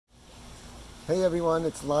Hey everyone,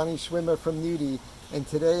 it's Lonnie Schwimmer from Nootie, and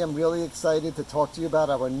today I'm really excited to talk to you about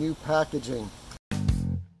our new packaging.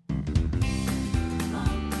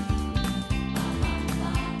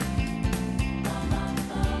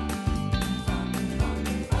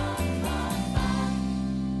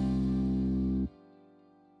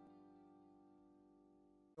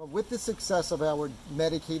 With the success of our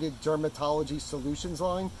medicated dermatology solutions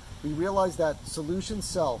line, we realized that solutions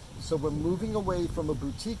sell. So we're moving away from a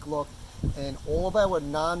boutique look, and all of our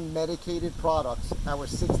non-medicated products, our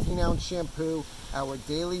 16-ounce shampoo, our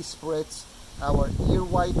daily spritz, our ear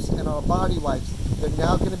wipes, and our body wipes, they're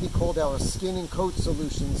now going to be called our skin and coat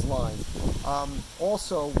solutions line.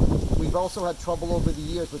 We've also had trouble over the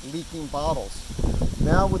years with leaking bottles.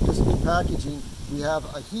 Now with this new packaging, we have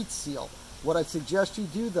a heat seal. What I suggest you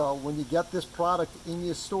do though, when you get this product in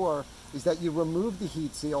your store, is that you remove the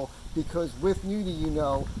heat seal, because with Nootie, you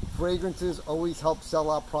know, fragrances always help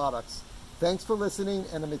sell our products. Thanks for listening,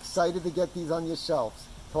 and I'm excited to get these on your shelves.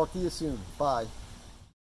 Talk to you soon. Bye.